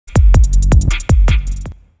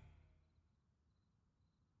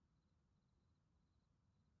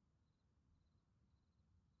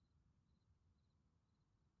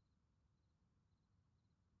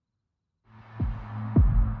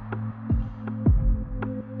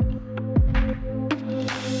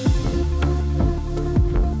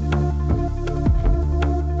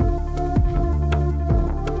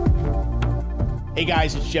Hey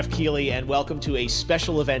guys, it's Jeff Keighley, and welcome to a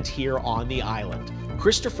special event here on the island.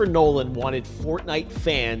 Christopher Nolan wanted Fortnite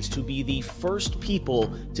fans to be the first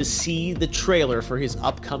people to see the trailer for his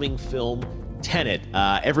upcoming film, Tenet.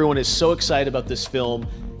 Everyone is so excited about this film,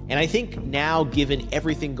 and I think now, given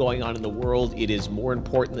everything going on in the world, it is more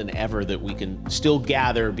important than ever that we can still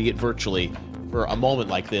gather, be it virtually, for a moment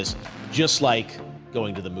like this, just like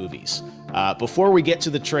going to the movies. Before we get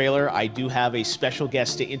to the trailer, I do have a special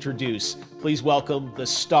guest to introduce. Please welcome the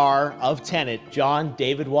star of Tenet, John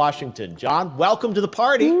David Washington. John, welcome to the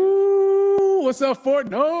party. Ooh, what's up,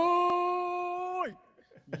 Fortnite?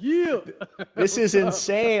 Yeah. This is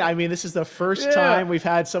insane. I mean, this is the first time we've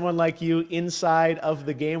had someone like you inside of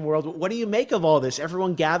the game world. What do you make of all this?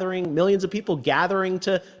 Everyone gathering, millions of people gathering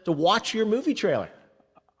to watch your movie trailer.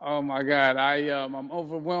 Oh my God, I'm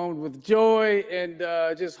overwhelmed with joy and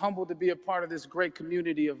just humbled to be a part of this great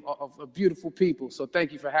community of beautiful people. So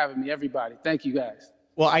thank you for having me, everybody. Thank you, guys.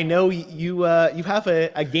 Well, I know you have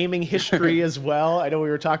a gaming history as well. I know we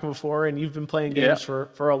were talking before, and you've been playing games for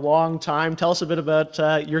a long time. Tell us a bit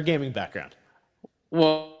about your gaming background.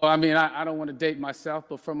 Well, I mean, I don't want to date myself,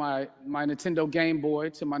 but from my Nintendo Game Boy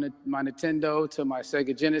to my Nintendo to my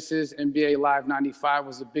Sega Genesis, NBA Live 95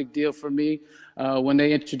 was a big deal for me. When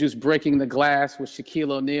they introduced Breaking the Glass with Shaquille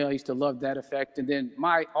O'Neal, I used to love that effect. And then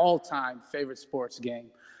my all-time favorite sports game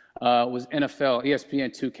was NFL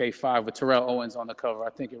ESPN 2K5 with Terrell Owens on the cover. I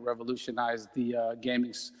think it revolutionized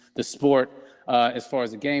the sport as far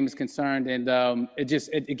as the game is concerned, and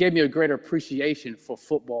it gave me a greater appreciation for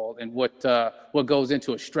football and what goes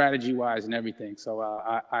into it strategy-wise and everything. So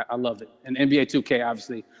I love it. And NBA 2K,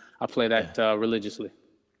 obviously, I play that religiously.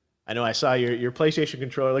 I know I saw your PlayStation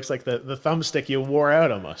controller. Looks like the thumbstick you wore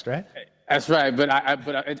out almost, right? That's right,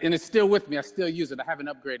 and it's still with me. I still use it. I haven't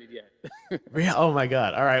upgraded yet. Oh my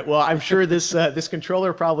God! All right. Well, I'm sure this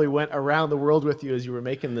controller probably went around the world with you as you were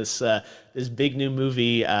making this big new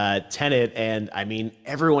movie, Tenet. And I mean,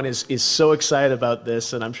 everyone is so excited about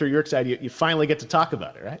this, and I'm sure you're excited. You finally get to talk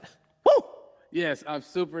about it, right? Woo! Yes, I'm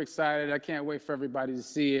super excited. I can't wait for everybody to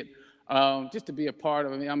see it. Just to be a part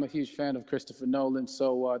of it. I mean, I'm a huge fan of Christopher Nolan,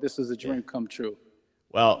 so this is a dream come true.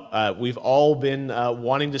 Well, we've all been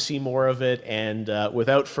wanting to see more of it, and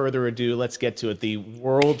without further ado, let's get to it. The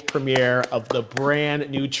world premiere of the brand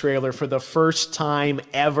new trailer for the first time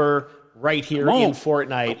ever right here in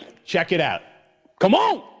Fortnite. Check it out. Come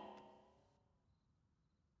on!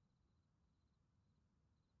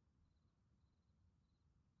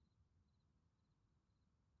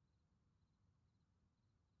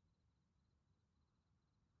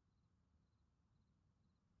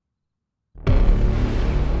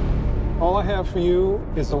 All I have for you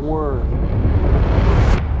is a word.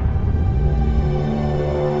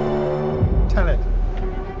 Tenet.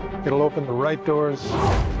 It'll open the right doors,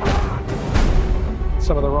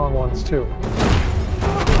 some of the wrong ones too.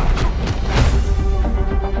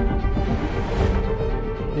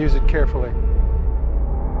 Use it carefully.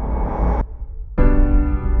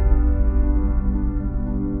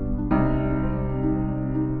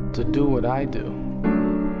 To do what I do,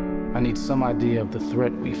 I need some idea of the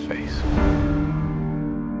threat we face.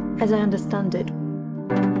 As I understand it,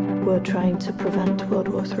 we're trying to prevent World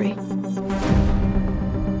War III.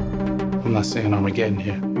 I'm not saying Armageddon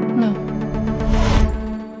here. No.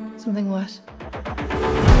 Something worse.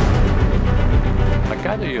 I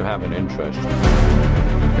gather you have an interest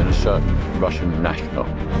in a certain Russian national.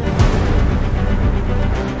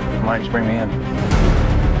 Why did you bring me in?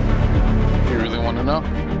 You really want to know?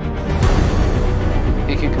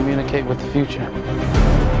 He can communicate with the future.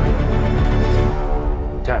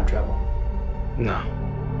 Time travel. No.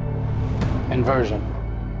 Inversion.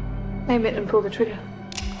 Aim it and pull the trigger.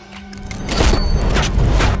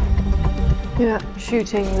 You're not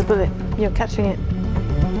shooting the bullet, you're catching it.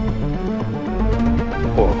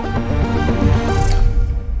 Whoa.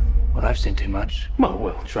 Well, I've seen too much. Well,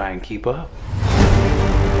 we'll try and keep up.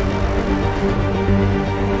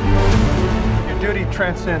 Your duty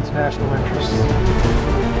transcends national interests.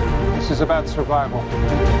 This is about survival.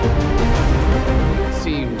 It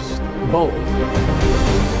seems bold.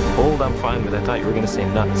 Bold, I'm fine with. I thought you were going to say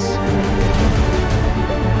nuts.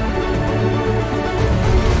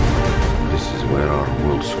 This is where our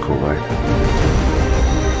worlds collide.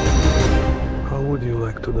 How would you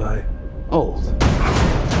like to die? Old.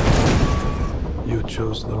 You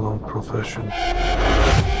chose the wrong profession.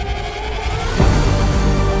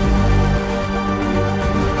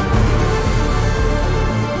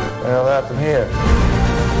 Well, that from here.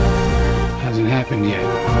 Hasn't happened yet.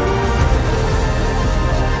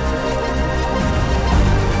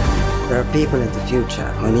 There are people in the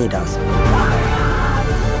future who need us.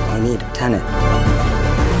 Who need Tenet.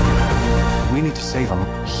 We need to save him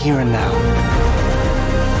here and now.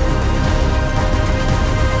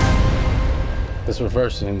 This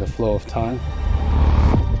reversing the flow of time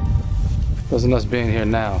doesn't us being here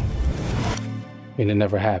now mean it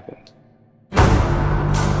never happened.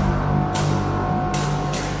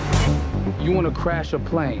 You want to crash a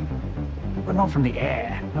plane, But not from the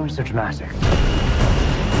air. No, it's so dramatic.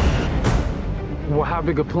 well, how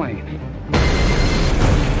big a plane?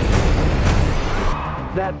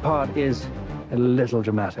 That part is a little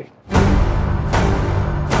dramatic.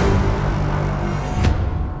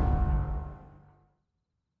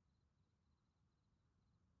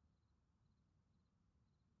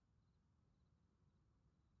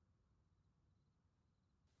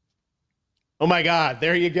 Oh my God,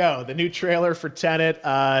 there you go. The new trailer for Tenet.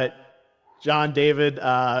 John, David,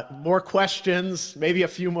 more questions, maybe a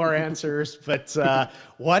few more answers, but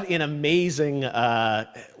what an amazing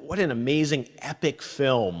epic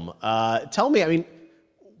film. Tell me, I mean,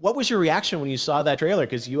 what was your reaction when you saw that trailer?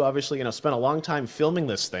 Because you obviously, spent a long time filming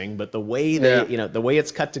this thing, but the way the way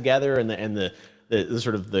it's cut together and the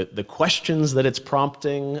sort of the questions that it's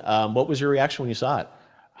prompting, what was your reaction when you saw it?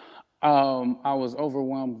 I was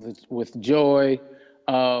overwhelmed with joy,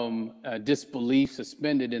 disbelief,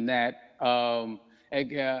 suspended in that. I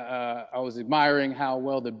was admiring how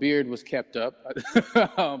well the beard was kept up.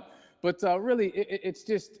 But really, it's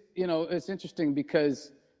just, it's interesting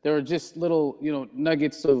because there are just little,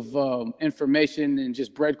 nuggets of information and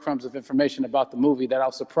just breadcrumbs of information about the movie that I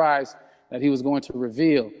was surprised that he was going to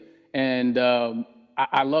reveal. And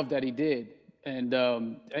I love that he did. And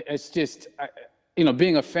it's just,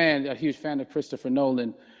 being a huge fan of Christopher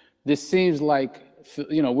Nolan, this seems like,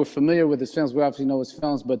 we're familiar with his films. We obviously know his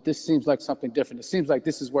films, but this seems like something different. It seems like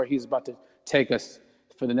this is where he's about to take us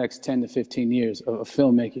for the next 10 to 15 years of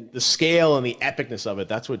filmmaking. The scale and the epicness of it,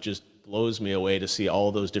 that's what just blows me away, to see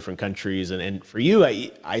all those different countries. And for you,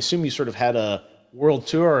 I assume you sort of had a world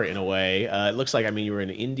tour in a way. It looks like, you were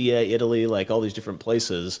in India, Italy, like all these different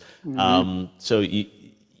places. Mm-hmm. So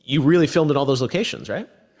you really filmed in all those locations, right?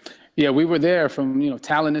 Yeah, we were there from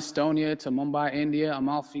Tallinn, Estonia, to Mumbai, India,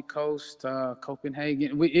 Amalfi Coast,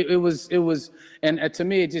 Copenhagen. It was, and to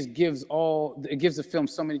me, it just gives the film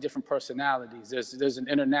so many different personalities. There's an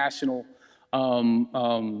international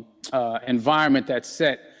environment that's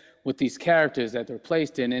set with these characters that they're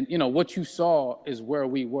placed in, and what you saw is where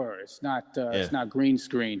we were. It's not green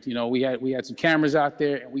screened. We had some cameras out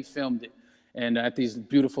there and we filmed it, and at these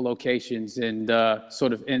beautiful locations and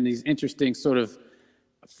sort of in these interesting sort of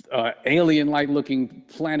alien-like looking,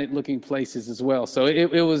 planet-looking places as well. So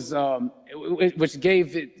it was, which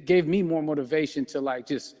gave me more motivation to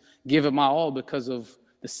just give it my all, because of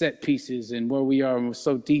the set pieces and where we are, and we're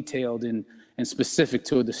so detailed and specific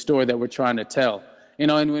to the story that we're trying to tell.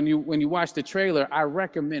 And when you watch the trailer, I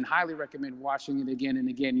highly recommend watching it again and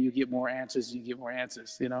again. You get more answers.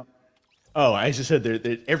 Oh, I just said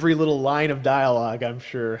every little line of dialogue, I'm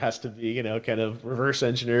sure, has to be, kind of reverse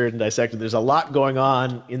engineered and dissected. There's a lot going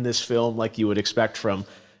on in this film, like you would expect from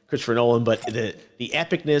Christopher Nolan, but the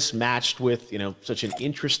epicness matched with, such an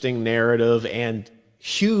interesting narrative and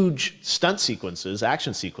huge stunt sequences,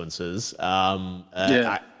 action sequences.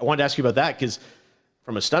 I wanted to ask you about that, because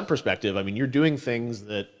from a stunt perspective, you're doing things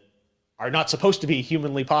that are not supposed to be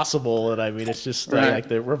humanly possible. And it's just like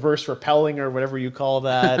the reverse rappelling or whatever you call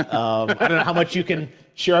that. I don't know how much you can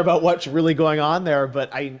share about what's really going on there,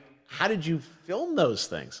 but how did you film those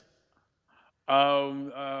things?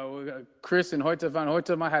 Chris and Hoyte van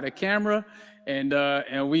Hoytema had a camera, and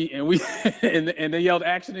they yelled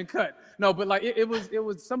action and cut. No, but it was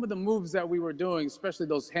some of the moves that we were doing, especially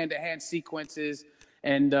those hand-to-hand sequences,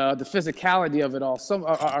 and the physicality of it all. Some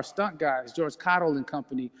our stunt guys, George Cottle and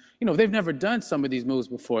company, they've never done some of these moves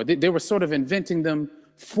before. They were sort of inventing them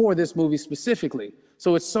for this movie specifically.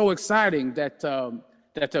 So it's so exciting that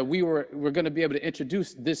we're going to be able to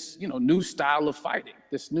introduce this new style of fighting,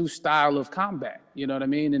 this new style of combat. You know what I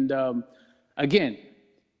mean? And again,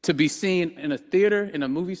 to be seen in a theater, in a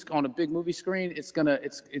movie, on a big movie screen, it's gonna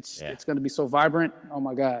be so vibrant. Oh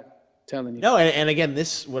my God. Telling you. No, and again,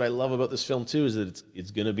 what I love about this film too is that it's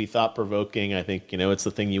going to be thought-provoking. I think it's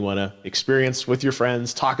the thing you want to experience with your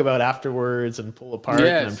friends, talk about afterwards, and pull apart.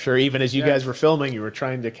 Yes. And I'm sure even as you guys were filming, you were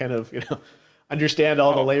trying to kind of understand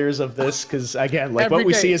all the layers of this, because again, what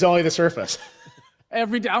we see is only the surface.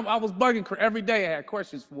 Every day, I was bugging. Every day, I had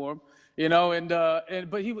questions for him,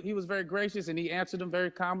 but he was very gracious, and he answered them very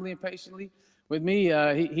calmly and patiently with me.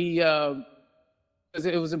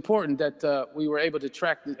 It was important that we were able to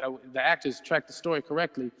track the actors the story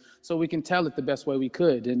correctly, so we can tell it the best way we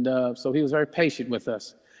could. And so he was very patient with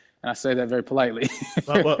us. And I say that very politely.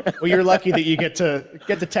 Well, you're lucky that you get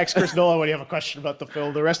to text Chris Nolan when you have a question about the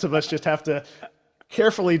film. The rest of us just have to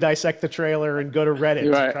carefully dissect the trailer and go to Reddit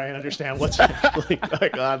to try and understand what's actually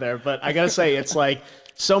going on there. But I gotta say, it's like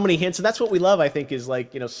so many hints, and that's what we love, I think, is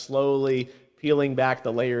like, slowly peeling back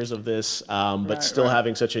the layers of this, but still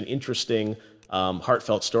having such an interesting,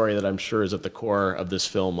 heartfelt story that I'm sure is at the core of this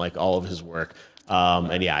film, like all of his work.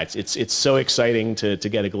 And yeah, it's so exciting to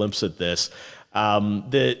get a glimpse at this.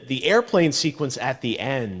 The airplane sequence at the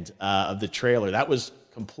end of the trailer, that was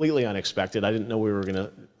completely unexpected. I didn't know we were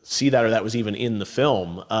gonna see that, or that was even in the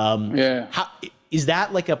film. Is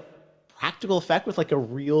that like a practical effect with like a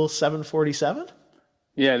real 747?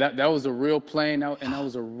 Yeah, that was a real plane, and that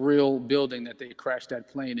was a real building that they crashed that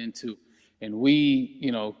plane into. And we,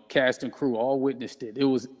 cast and crew all witnessed it. It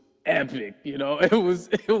was epic,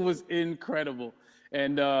 it was incredible.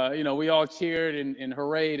 And, we all cheered and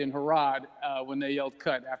hurrayed and hurrahed when they yelled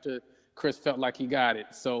cut after Chris felt like he got it.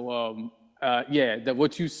 So,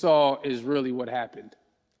 what you saw is really what happened.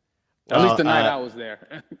 At least the night I was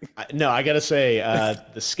there. No, I got to say,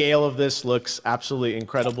 the scale of this looks absolutely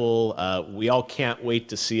incredible. We all can't wait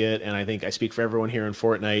to see it. And I think I speak for everyone here in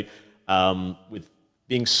Fortnite with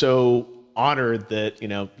being so honored that,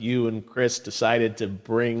 you and Chris decided to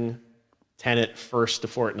bring Tenet first to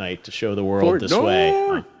Fortnite to show the world this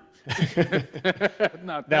way.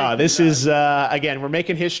 No, this is, again, we're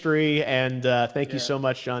making history, and thank you so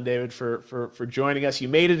much, John David, for joining us. You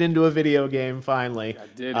made it into a video game, finally. I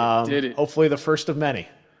did it. Hopefully the first of many.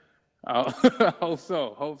 I hope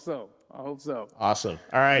so. Awesome.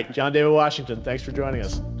 All right, John David Washington, thanks for joining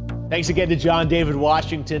us. Thanks again to John David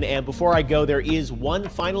Washington, and before I go, there is one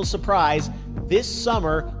final surprise. This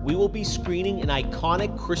summer, we will be screening an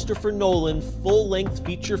iconic Christopher Nolan full-length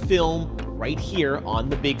feature film right here on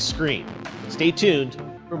the big screen. Stay tuned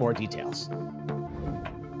for more details.